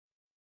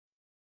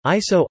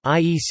ISO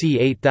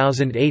IEC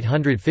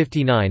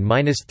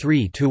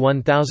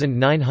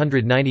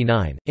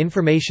 8859-3-1999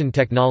 Information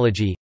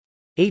Technology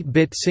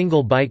 8-bit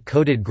single byte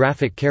coded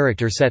graphic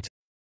character sets.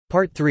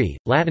 Part 3,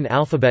 Latin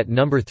alphabet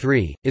number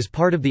 3, is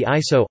part of the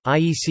ISO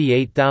IEC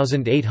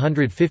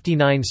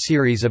 8859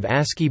 series of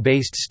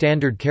ASCII-based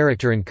standard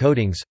character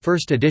encodings,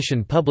 first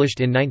edition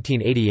published in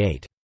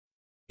 1988.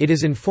 It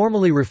is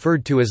informally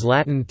referred to as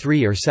Latin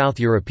 3 or South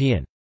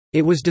European.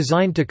 It was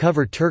designed to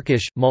cover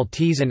Turkish,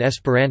 Maltese and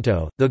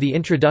Esperanto, though the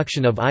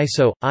introduction of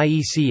ISO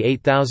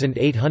IEC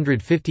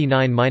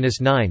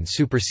 8859-9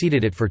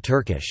 superseded it for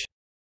Turkish.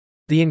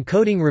 The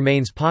encoding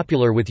remains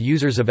popular with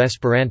users of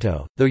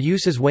Esperanto, though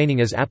use is waning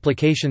as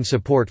application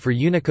support for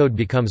Unicode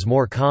becomes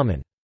more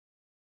common.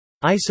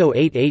 ISO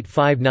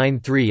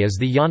 88593 is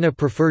the IANA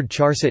preferred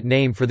charset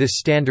name for this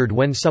standard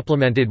when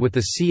supplemented with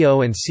the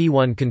CO and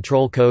C1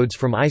 control codes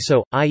from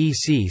ISO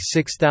IEC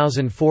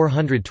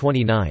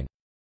 6429.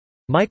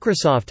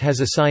 Microsoft has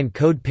assigned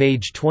code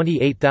page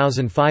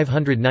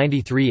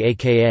 28593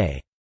 aka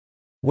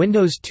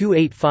Windows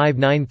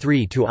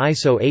 28593 to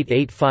ISO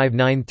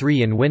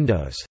 88593 in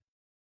Windows.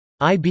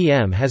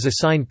 IBM has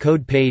assigned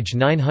code page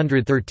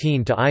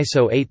 913 to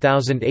ISO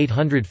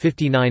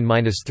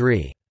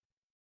 8859-3.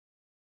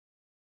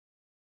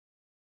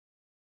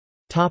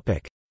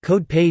 Topic: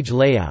 Code page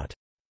layout.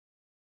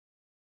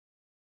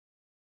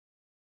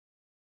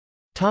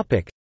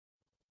 Topic: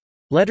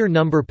 Letter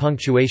number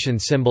punctuation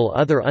symbol.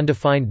 Other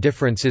undefined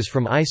differences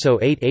from ISO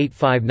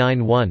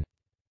 88591.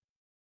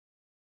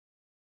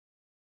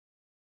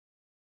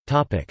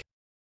 Topic: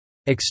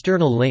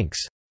 External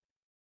links.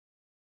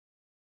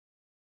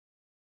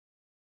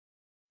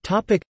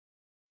 Topic: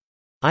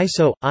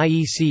 ISO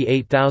IEC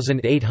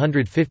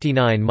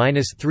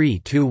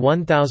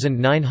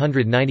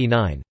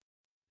 8859-3-1999.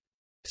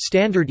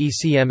 Standard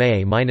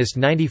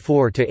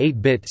ECMA-94 to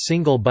 8-bit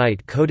single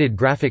byte coded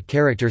graphic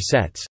character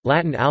sets,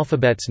 Latin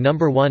alphabets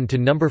number 1 to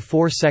number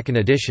 4 second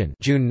edition,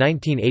 June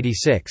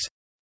 1986.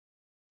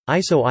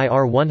 ISO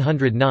IR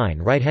 109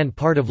 right-hand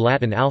part of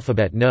Latin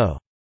alphabet No.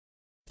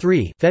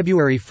 3,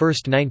 February 1,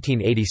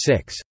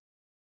 1986.